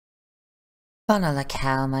Bona la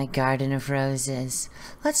Cal, my garden of roses.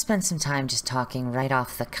 Let's spend some time just talking right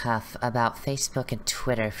off the cuff about Facebook and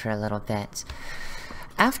Twitter for a little bit.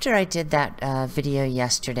 After I did that video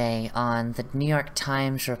yesterday on the New York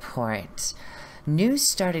Times report, news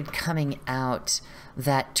started coming out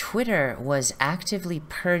that Twitter was actively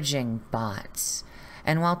purging bots.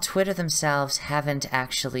 And while Twitter themselves haven't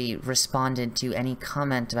actually responded to any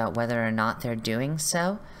comment about whether or not they're doing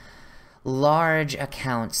so, large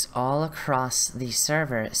accounts all across the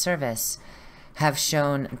service have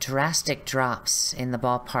shown drastic drops in the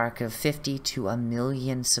ballpark of 50 to a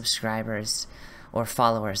million subscribers or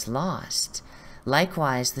followers lost.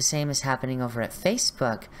 Likewise, the same is happening over at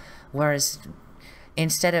Facebook, whereas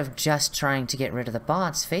instead of just trying to get rid of the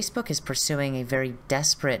bots, Facebook is pursuing a very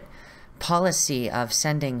desperate policy of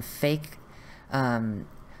sending fake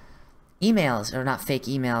emails, or not fake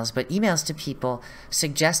emails, but emails to people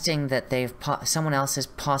suggesting that someone else has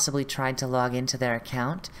possibly tried to log into their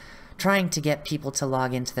account, trying to get people to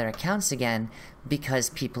log into their accounts again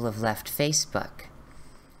because people have left Facebook.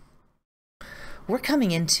 We're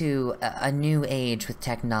coming into a new age with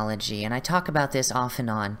technology, and I talk about this off and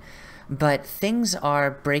on, but things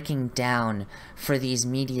are breaking down for these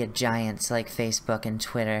media giants like Facebook and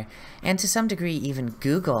Twitter, and to some degree even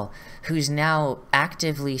Google, who's now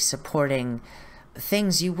actively supporting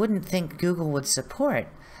things you wouldn't think Google would support.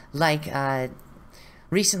 Like,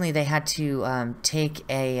 recently they had to take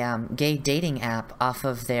a gay dating app off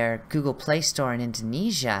of their Google Play Store in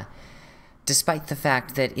Indonesia, despite the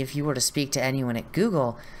fact that if you were to speak to anyone at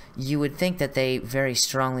Google, you would think that they very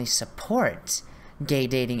strongly support gay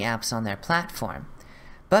dating apps on their platform.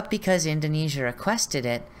 But because Indonesia requested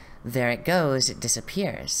it, there it goes, it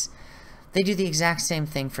disappears. They do the exact same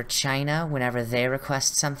thing for China whenever they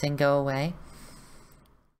request something go away.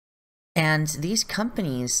 And these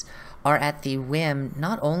companies are at the whim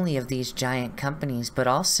not only of these giant companies, but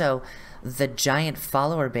also the giant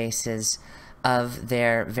follower bases of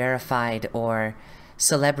their verified or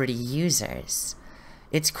celebrity users.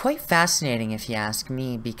 It's quite fascinating if you ask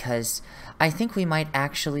me, because I think we might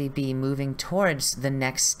actually be moving towards the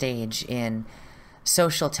next stage in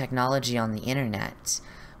social technology on the internet,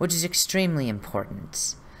 which is extremely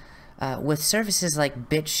important. With services like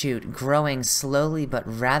BitChute growing slowly but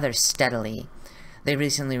rather steadily, they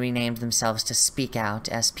recently renamed themselves to Speak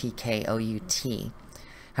Out, S-P-K-O-U-T.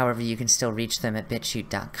 However, you can still reach them at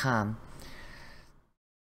bitchute.com.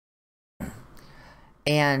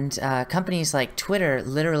 And companies like Twitter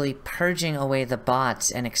literally purging away the bots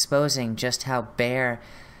and exposing just how bare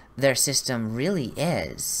their system really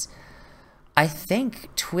is. I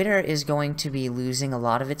think Twitter is going to be losing a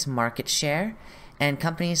lot of its market share, and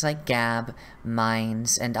companies like Gab,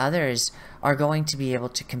 Minds, and others are going to be able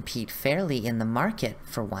to compete fairly in the market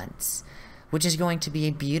for once, which is going to be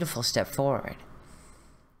a beautiful step forward.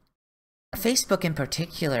 Facebook in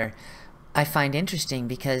particular I find interesting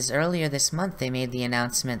because earlier this month they made the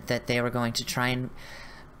announcement that they were going to try and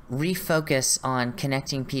refocus on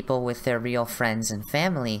connecting people with their real friends and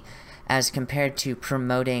family as compared to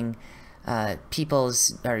promoting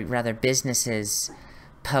people's, or rather businesses'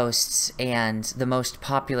 posts and the most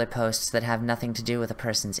popular posts that have nothing to do with a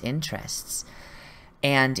person's interests.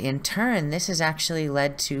 And in turn, this has actually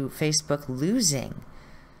led to Facebook losing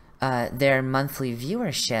their monthly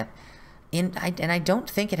viewership. And I don't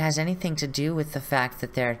think it has anything to do with the fact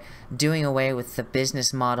that they're doing away with the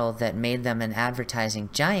business model that made them an advertising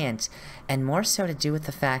giant, and more so to do with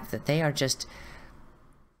the fact that they are just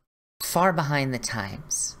far behind the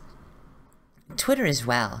times. Twitter as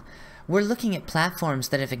well. We're looking at platforms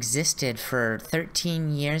that have existed for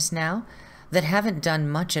 13 years now that haven't done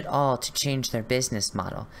much at all to change their business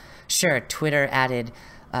model. Sure, Twitter added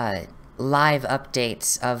live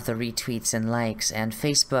updates of the retweets and likes, and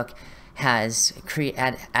Facebook has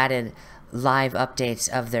added live updates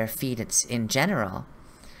of their feeds in general.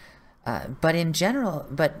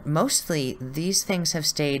 But mostly these things have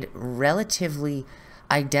stayed relatively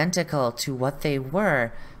identical to what they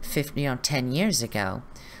were 10 years ago,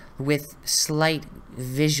 with slight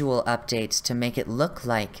visual updates to make it look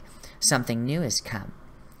like something new has come.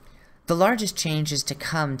 The largest changes to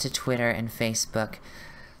come to Twitter and Facebook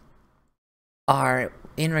are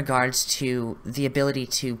in regards to the ability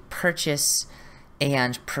to purchase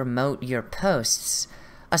and promote your posts,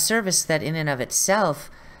 a service that in and of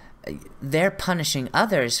itself, they're punishing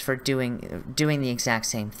others for doing the exact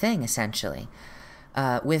same thing, essentially.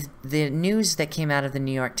 With the news that came out of the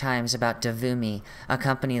New York Times about Davumi, a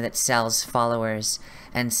company that sells followers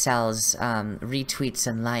and sells retweets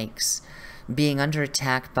and likes, being under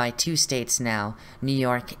attack by 2 states now, New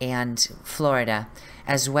York and Florida,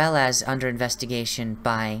 as well as under investigation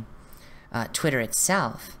by Twitter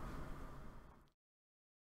itself.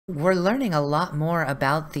 We're learning a lot more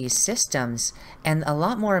about these systems and a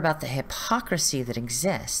lot more about the hypocrisy that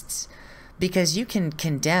exists. Because you can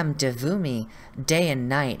condemn Devumi day and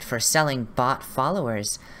night for selling bot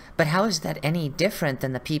followers, but how is that any different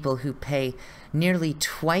than the people who pay nearly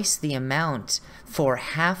twice the amount for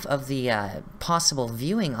half of the possible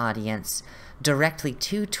viewing audience directly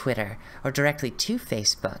to Twitter or directly to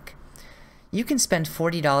Facebook? You can spend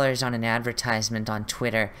 $40 on an advertisement on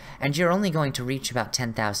Twitter and you're only going to reach about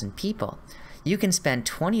 10,000 people. You can spend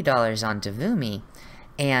 $20 on Devumi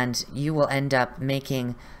and you will end up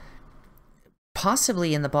making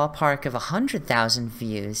possibly in the ballpark of 100,000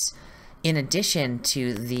 views in addition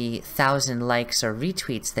to the 1,000 likes or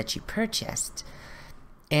retweets that you purchased.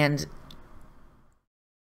 And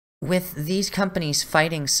with these companies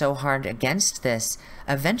fighting so hard against this,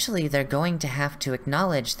 eventually they're going to have to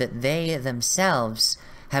acknowledge that they themselves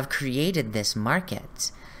have created this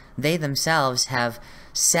market. They themselves have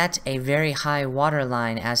set a very high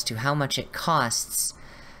waterline as to how much it costs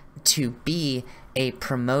to be a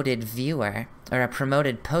promoted viewer or a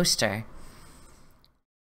promoted poster.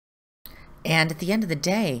 And at the end of the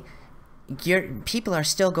day, people are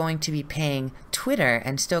still going to be paying Twitter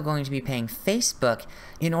and still going to be paying Facebook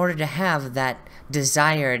in order to have that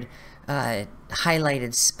desired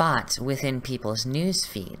highlighted spot within people's news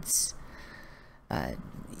feeds.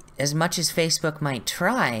 As much as Facebook might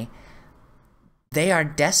try, they are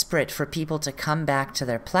desperate for people to come back to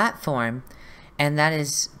their platform, and that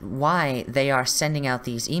is why they are sending out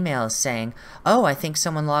these emails saying, oh, I think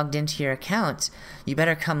someone logged into your account. You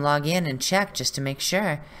better come log in and check just to make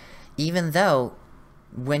sure. Even though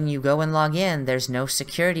when you go and log in, there's no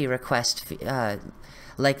security request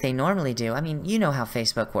like they normally do. I mean, you know how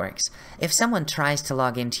Facebook works. If someone tries to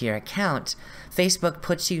log into your account, Facebook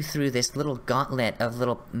puts you through this little gauntlet of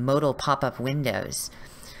little modal pop-up windows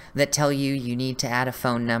that tell you you need to add a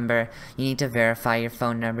phone number, you need to verify your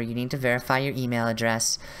phone number, you need to verify your email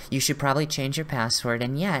address, you should probably change your password,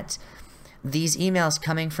 and yet these emails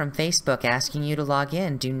coming from Facebook asking you to log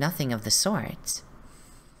in do nothing of the sort.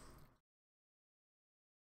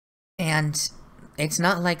 And it's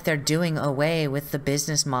not like they're doing away with the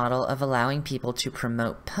business model of allowing people to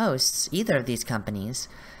promote posts. Either of these companies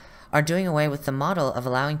are doing away with the model of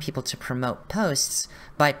allowing people to promote posts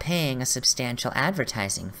by paying a substantial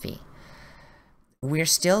advertising fee. We're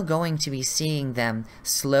still going to be seeing them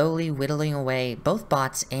slowly whittling away both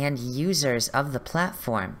bots and users of the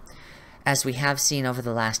platform, as we have seen over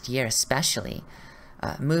the last year especially,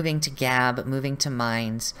 moving to Gab, moving to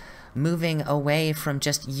Minds, moving away from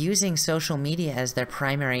just using social media as their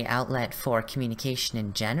primary outlet for communication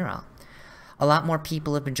in general. A lot more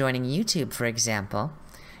people have been joining YouTube, for example,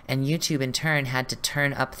 and YouTube in turn had to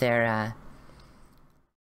turn up their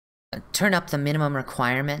the minimum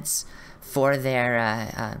requirements for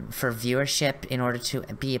their for viewership in order to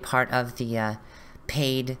be a part of the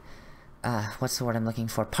paid what's the word I'm looking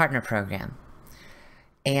for, partner program.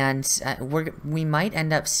 And we might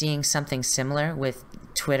end up seeing something similar with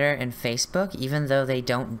Twitter and Facebook. Even though they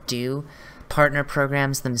don't do partner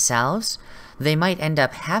programs themselves, they might end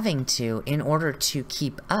up having to in order to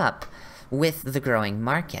keep up with the growing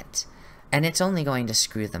market, and it's only going to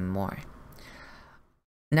screw them more.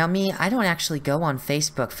 Now me, I don't actually go on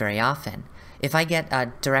Facebook very often. If I get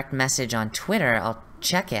a direct message on Twitter, I'll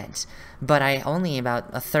check it, but I only about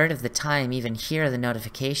a third of the time even hear the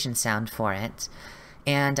notification sound for it.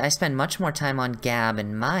 And I spend much more time on Gab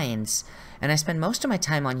and Minds, and I spend most of my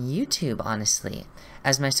time on YouTube, honestly,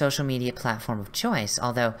 as my social media platform of choice,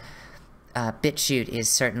 although BitChute is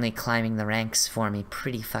certainly climbing the ranks for me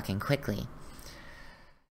pretty fucking quickly.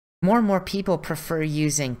 More and more people prefer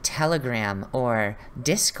using Telegram or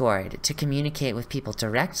Discord to communicate with people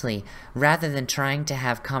directly, rather than trying to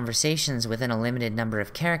have conversations within a limited number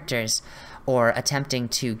of characters, or attempting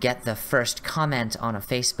to get the first comment on a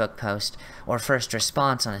Facebook post or first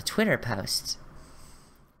response on a Twitter post.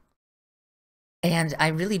 And I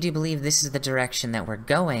really do believe this is the direction that we're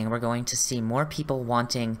going. We're going to see more people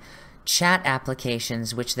wanting chat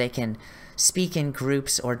applications which they can speak in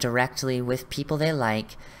groups or directly with people they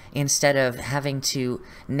like, instead of having to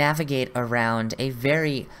navigate around a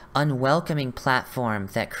very unwelcoming platform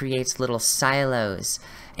that creates little silos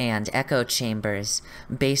and echo chambers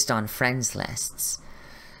based on friends lists.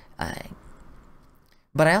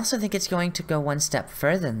 But I also think it's going to go one step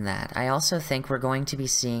further than that. I also think we're going to be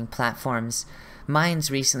seeing platforms.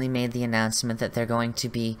 Minds recently made the announcement that they're going to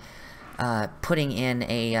be putting in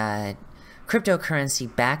a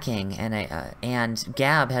cryptocurrency backing, and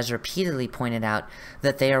Gab has repeatedly pointed out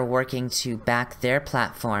that they are working to back their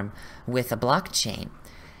platform with a blockchain.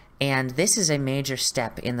 And this is a major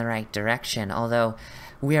step in the right direction, although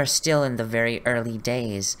we are still in the very early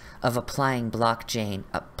days of applying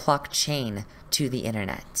blockchain to the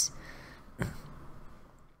internet.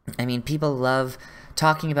 I mean, people love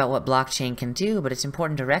talking about what blockchain can do, but it's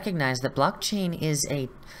important to recognize that blockchain is a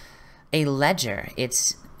ledger.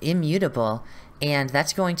 It's immutable, and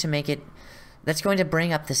that's going to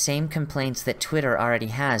bring up the same complaints that Twitter already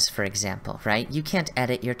has, for example, right? You can't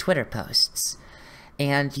edit your Twitter posts.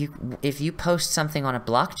 And if you post something on a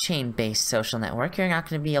blockchain-based social network, you're not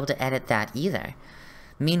going to be able to edit that either.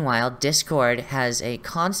 Meanwhile, Discord has a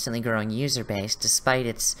constantly growing user base, despite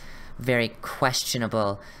its very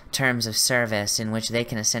questionable terms of service, in which they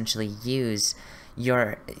can essentially use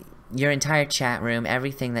your entire chat room,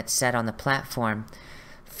 everything that's said on the platform,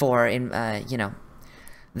 for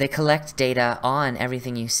they collect data on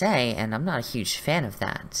everything you say, and I'm not a huge fan of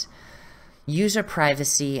that. User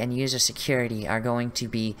privacy and user security are going to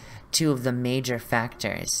be two of the major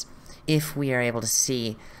factors if we are able to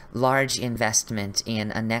see large investment in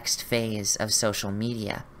a next phase of social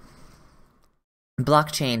media.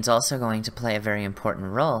 Blockchain's also going to play a very important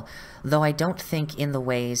role, though I don't think in the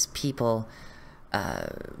ways people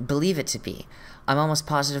believe it to be. I'm almost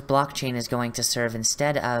positive blockchain is going to serve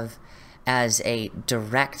instead of as a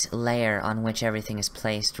direct layer on which everything is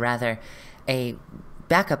placed, rather a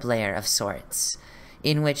backup layer of sorts,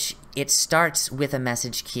 in which it starts with a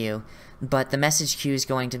message queue, but the message queue is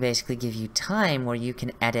going to basically give you time where you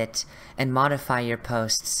can edit and modify your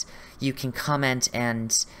posts, you can comment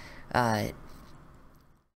and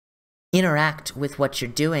interact with what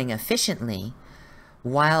you're doing efficiently,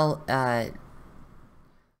 while the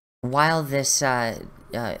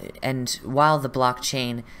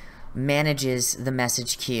blockchain manages the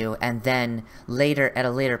message queue, and then at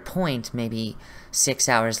a later point, maybe 6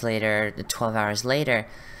 hours later, 12 hours later,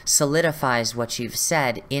 solidifies what you've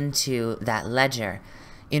said into that ledger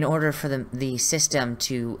in order for the system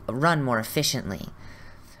to run more efficiently.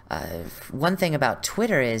 One thing about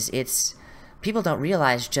Twitter is people don't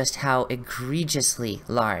realize just how egregiously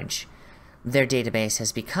large their database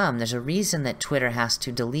has become. There's a reason that Twitter has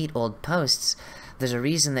to delete old posts. There's a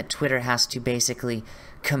reason that Twitter has to basically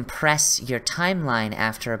compress your timeline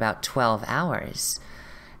after about 12 hours.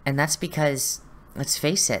 And that's because, let's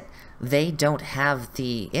face it, they don't have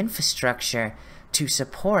the infrastructure to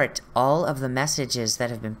support all of the messages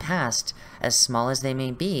that have been passed, as small as they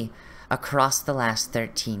may be, across the last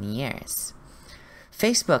 13 years.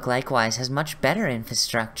 Facebook, likewise, has much better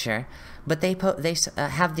infrastructure, but they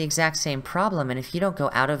have the exact same problem, and if you don't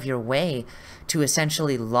go out of your way to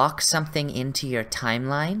essentially lock something into your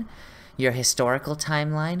timeline, your historical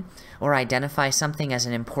timeline, or identify something as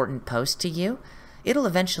an important post to you, it'll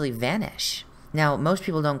eventually vanish. Now, most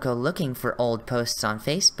people don't go looking for old posts on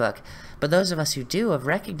Facebook, but those of us who do have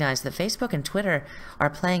recognized that Facebook and Twitter are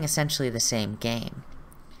playing essentially the same game.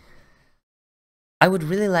 I would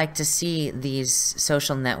really like to see these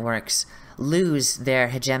social networks lose their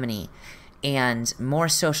hegemony and more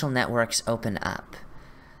social networks open up.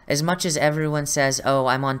 As much as everyone says, oh,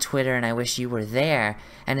 I'm on Twitter and I wish you were there,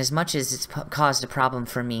 and as much as it's caused a problem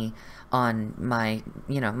for me on my,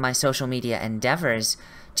 my social media endeavors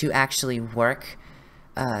to actually work,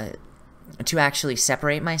 to actually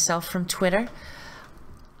separate myself from Twitter,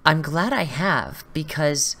 I'm glad I have,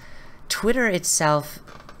 because Twitter itself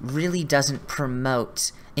really doesn't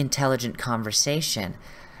promote intelligent conversation.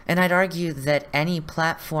 And I'd argue that any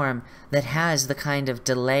platform that has the kind of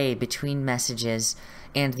delay between messages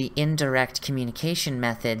and the indirect communication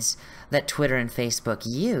methods that Twitter and Facebook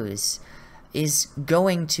use is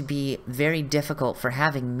going to be very difficult for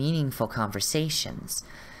having meaningful conversations.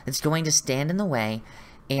 It's going to stand in the way,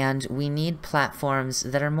 and we need platforms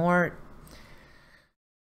that are more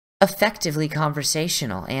effectively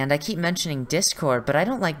conversational. And I keep mentioning Discord, but I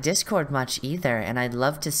don't like Discord much either, and I'd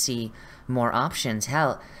love to see more options.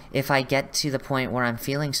 Hell, if I get to the point where I'm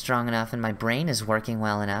feeling strong enough and my brain is working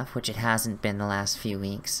well enough, which it hasn't been the last few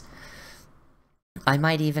weeks, I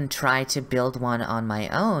might even try to build one on my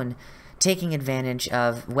own, taking advantage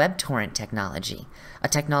of WebTorrent technology, a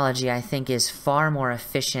technology I think is far more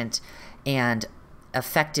efficient and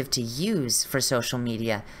effective to use for social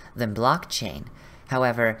media than blockchain.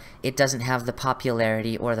 However, it doesn't have the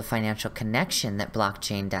popularity or the financial connection that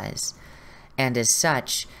blockchain does, and as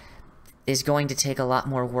such, is going to take a lot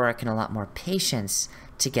more work and a lot more patience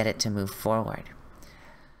to get it to move forward.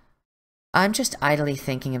 I'm just idly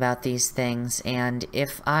thinking about these things, and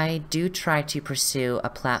if I do try to pursue a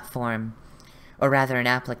platform, or rather an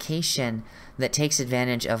application, that takes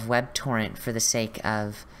advantage of WebTorrent for the sake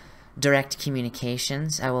of direct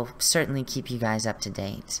communications, I will certainly keep you guys up to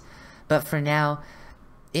date. But for now,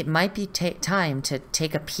 it might be time to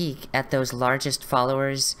take a peek at those largest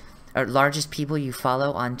followers or largest people you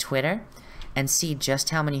follow on Twitter and see just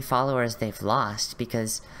how many followers they've lost,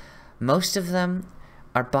 because most of them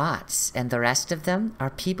are bots and the rest of them are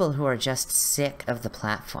people who are just sick of the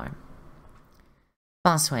platform.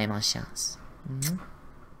 Bonsoir, mon chance.